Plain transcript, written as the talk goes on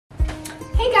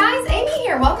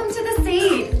there, welcome to the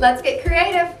seed. Let's get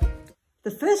creative.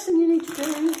 The first thing you need to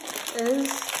do is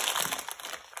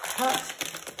cut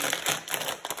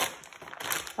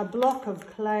a block of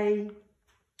clay,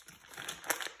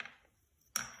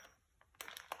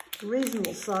 a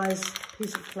reasonable size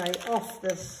piece of clay off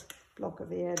this block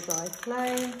of air dry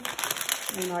clay.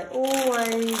 And I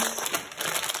always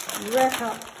wrap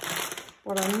up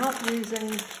what I'm not using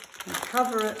and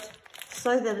cover it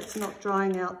so that it's not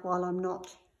drying out while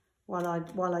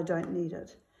I don't need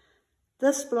it.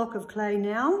 This block of clay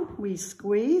now we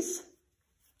squeeze.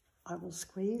 I will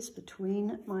squeeze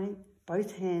between my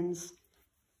both hands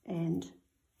and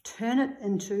turn it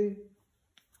into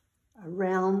a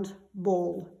round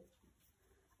ball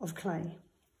of clay.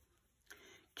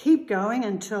 Keep going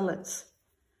until it's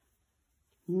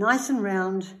nice and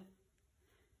round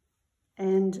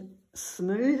and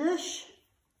smoothish.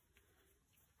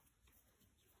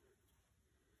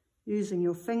 Using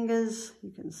your fingers,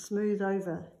 you can smooth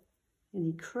over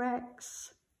any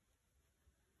cracks.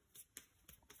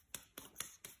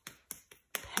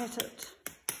 Pat it,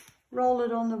 roll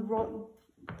it on the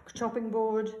chopping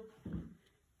board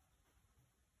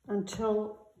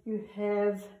until you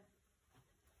have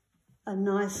a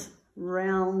nice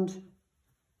round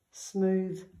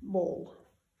smooth ball.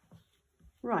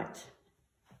 Right,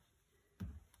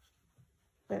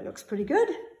 that looks pretty good.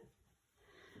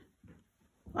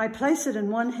 I place it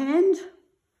in one hand,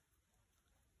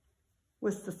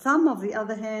 with the thumb of the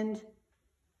other hand,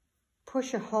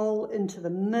 push a hole into the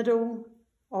middle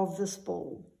of this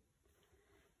ball,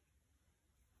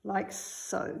 like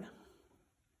so.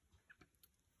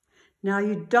 Now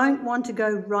you don't want to go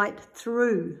right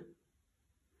through.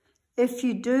 If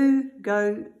you do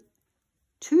go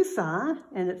too far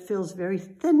and it feels very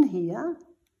thin here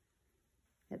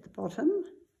at the bottom,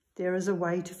 there is a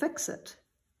way to fix it.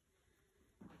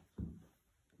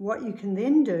 What you can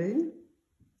then do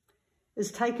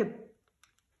is take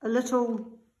a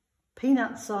little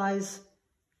peanut size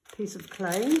piece of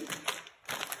clay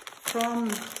from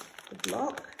the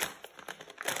block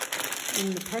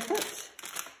in the packet,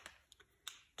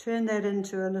 turn that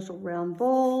into a little round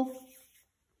ball,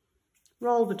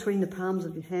 roll between the palms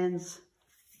of your hands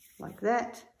like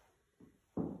that,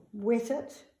 wet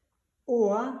it,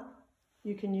 or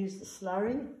you can use the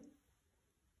slurry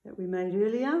that we made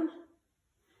earlier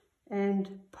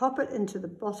and pop it into the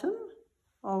bottom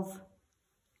of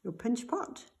your pinch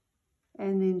pot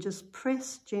and then just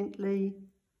press gently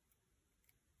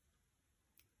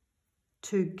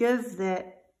to give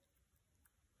that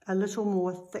a little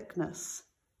more thickness.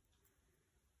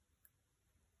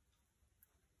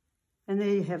 And there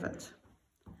you have it.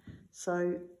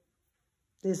 So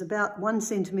there's about 1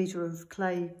 centimetre of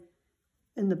clay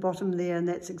in the bottom there, and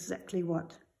that's exactly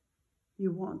what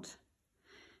you want.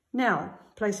 Now,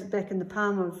 place it back in the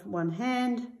palm of one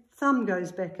hand, thumb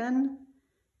goes back in,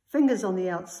 fingers on the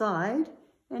outside,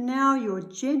 and now you're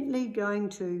gently going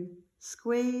to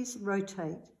squeeze,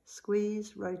 rotate,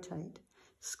 squeeze, rotate,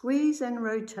 squeeze and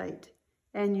rotate.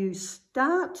 And you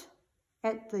start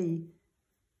at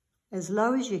as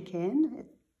low as you can,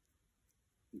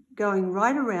 going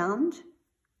right around,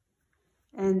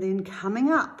 and then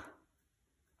coming up,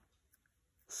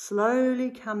 slowly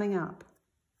coming up.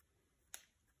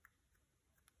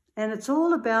 And it's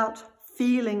all about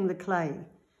feeling the clay.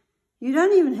 You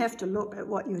don't even have to look at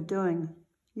what you're doing.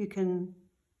 You can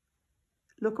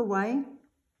look away,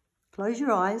 close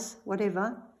your eyes,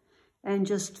 whatever, and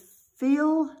just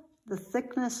feel the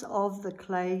thickness of the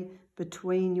clay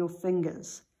between your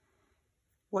fingers.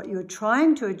 What you're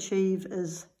trying to achieve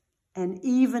is an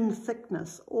even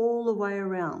thickness all the way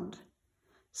around.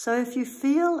 So if you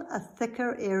feel a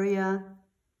thicker area,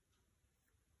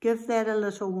 give that a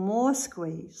little more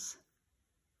squeeze.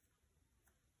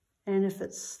 And if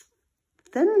it's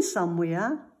thin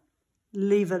somewhere,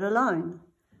 leave it alone.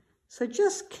 So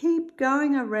just keep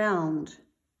going around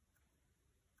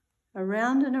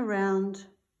and around,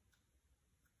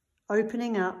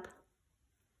 opening up,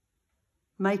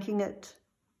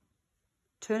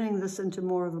 turning this into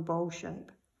more of a bowl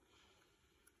shape.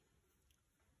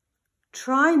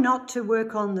 Try not to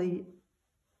work on the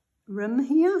rim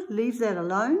here, leave that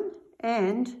alone,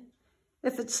 and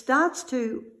if it starts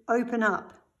to open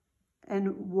up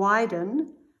and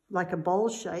widen like a bowl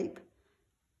shape,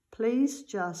 please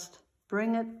just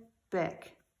bring it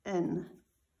back in.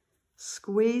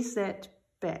 Squeeze that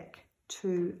back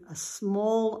to a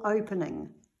small opening.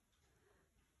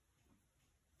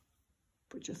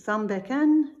 Put your thumb back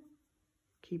in,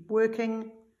 keep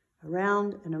working,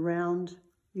 around and around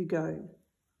you go.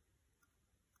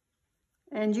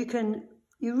 And you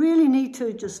really need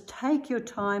to just take your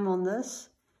time on this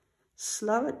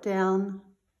slow it down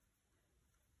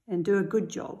and do a good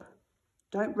job.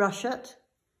 Don't rush it.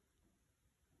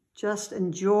 Just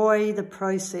enjoy the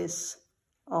process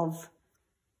of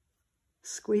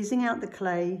squeezing out the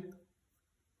clay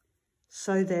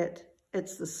so that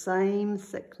it's the same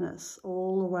thickness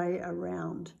all the way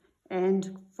around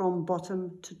and from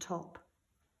bottom to top.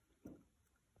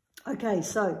 Okay,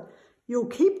 so you'll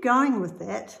keep going with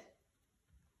that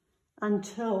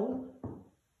until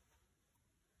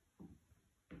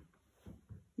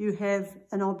you have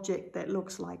an object that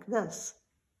looks like this.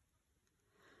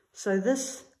 So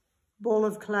this ball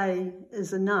of clay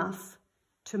is enough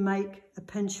to make a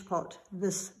pinch pot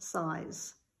this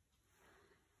size.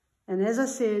 And as I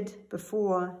said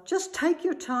before, just take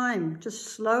your time, just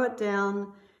slow it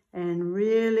down and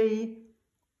really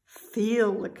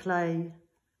feel the clay.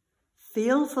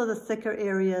 Feel for the thicker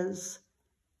areas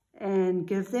and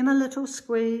give them a little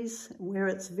squeeze. Where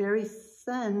it's very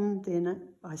thin, then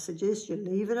I suggest you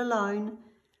leave it alone.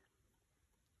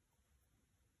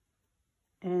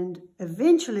 And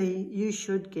eventually you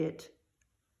should get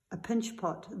a pinch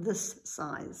pot this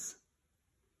size.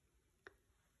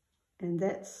 And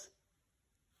that's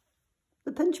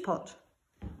the pinch pot.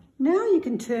 Now you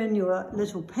can turn your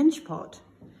little pinch pot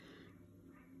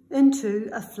into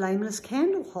a flameless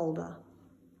candle holder.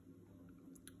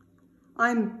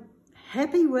 I'm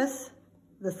happy with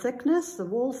the thickness, the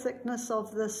wall thickness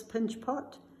of this pinch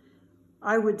pot.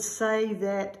 I would say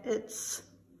that it's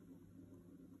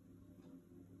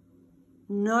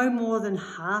no more than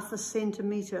 1/2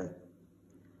 centimetre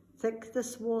thick,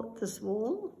 this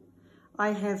wall. I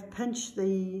have pinched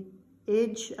the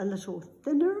edge a little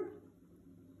thinner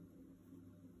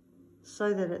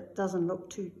so that it doesn't look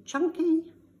too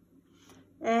chunky.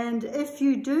 And if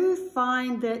you do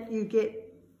find that you get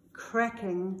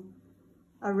cracking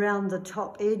around the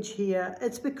top edge here,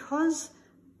 it's because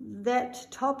that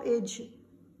top edge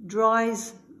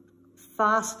dries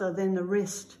faster than the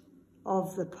rest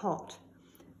of the pot.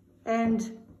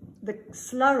 And the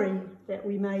slurry that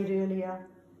we made earlier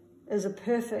is a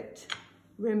perfect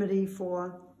remedy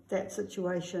for that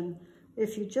situation.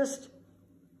 If you just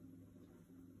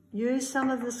use some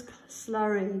of this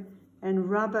slurry and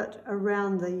rub it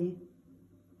around the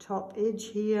top edge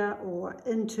here or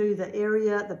into the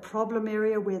area, the problem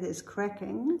area where there's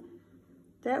cracking,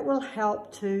 that will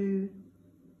help to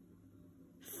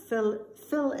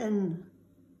fill in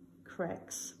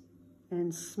cracks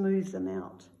and smooth them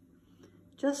out.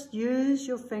 Just use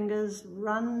your fingers,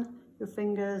 run your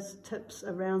fingers tips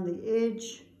around the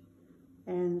edge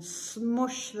and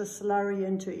smush the slurry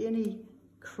into any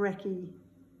cracking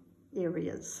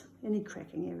areas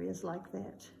like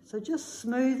that. So just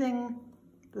smoothing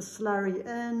the slurry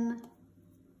in.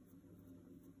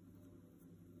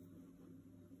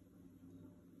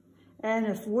 And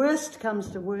if worst comes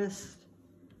to worst,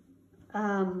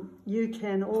 you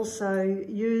can also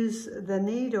use the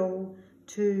needle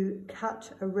to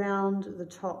cut around the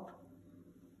top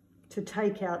to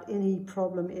take out any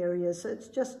problem areas. So it's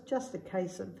just a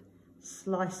case of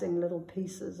slicing little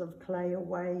pieces of clay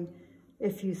away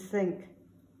if you think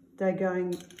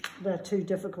they're too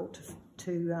difficult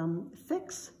to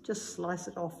fix. Just slice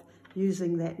it off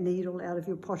using that needle out of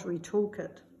your pottery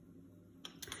toolkit.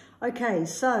 Okay,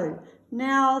 so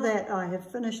now that I have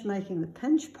finished making the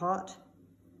pinch pot,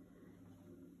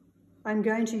 I'm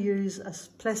going to use a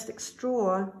plastic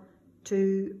straw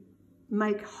to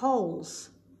make holes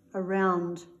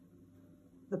around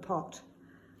the pot.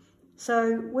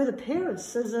 So with a pair of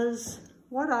scissors,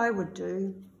 what I would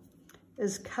do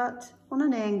is cut on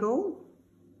an angle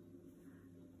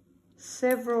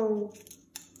several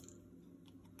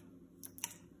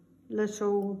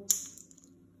little,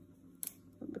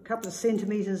 a couple of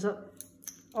centimetres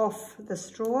off the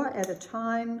straw at a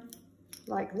time,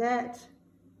 like that.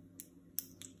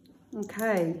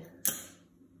 Okay,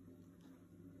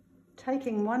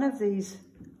 taking one of these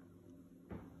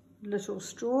little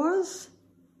straws,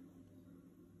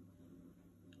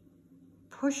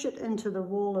 push it into the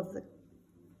wall of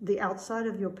the outside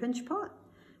of your pinch pot.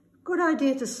 Good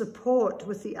idea to support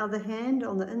with the other hand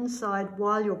on the inside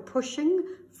while you're pushing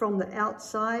from the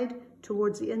outside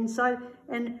towards the inside.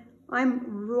 And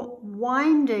I'm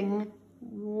winding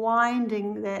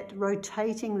that,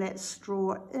 rotating that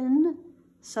straw in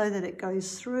so that it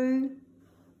goes through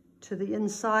to the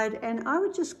inside. And I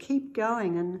would just keep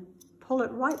going and pull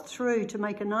it right through to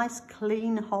make a nice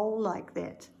clean hole like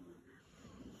that.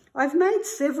 I've made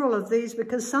several of these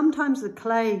because sometimes the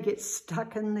clay gets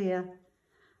stuck in there,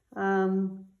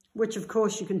 which of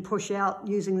course you can push out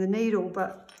using the needle,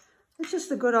 but it's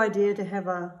just a good idea to have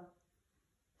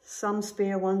some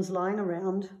spare ones lying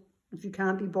around. if you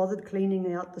can't be bothered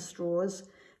cleaning out the straws.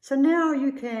 So now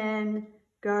you can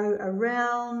go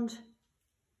around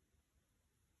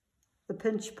the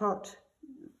pinch pot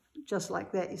just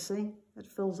like that, you see, it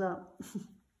fills up.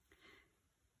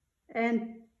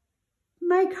 And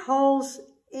make holes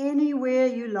anywhere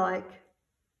you like.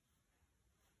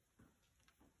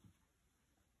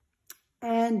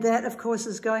 And that, of course,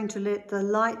 is going to let the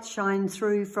light shine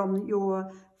through from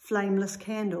your flameless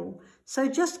candle. So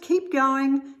just keep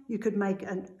going. You could make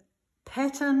a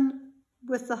pattern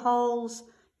with the holes.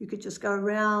 You could just go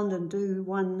around and do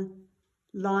one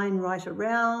line right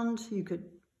around. You could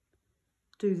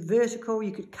do vertical.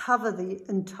 You could cover the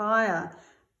entire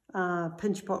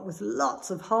pinch pot with lots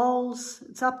of holes.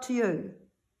 It's up to you.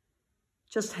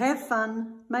 Just have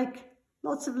fun. Make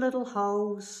lots of little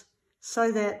holes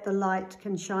so that the light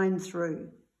can shine through.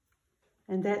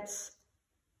 And that's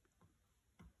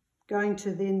going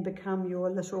to then become your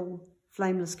little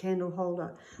flameless candle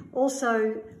holder.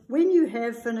 Also, when you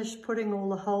have finished putting all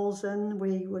the holes in where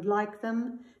you would like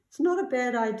them, it's not a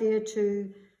bad idea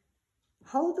to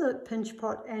hold the pinch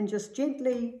pot and just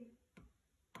gently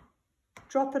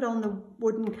drop it on the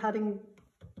wooden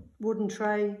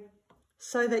tray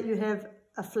so that you have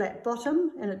a flat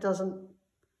bottom and it doesn't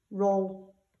roll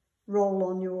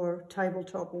on your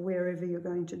tabletop or wherever you're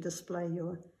going to display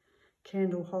your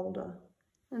candle holder.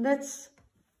 And that's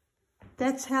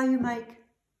how you make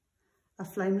a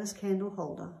flameless candle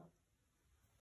holder.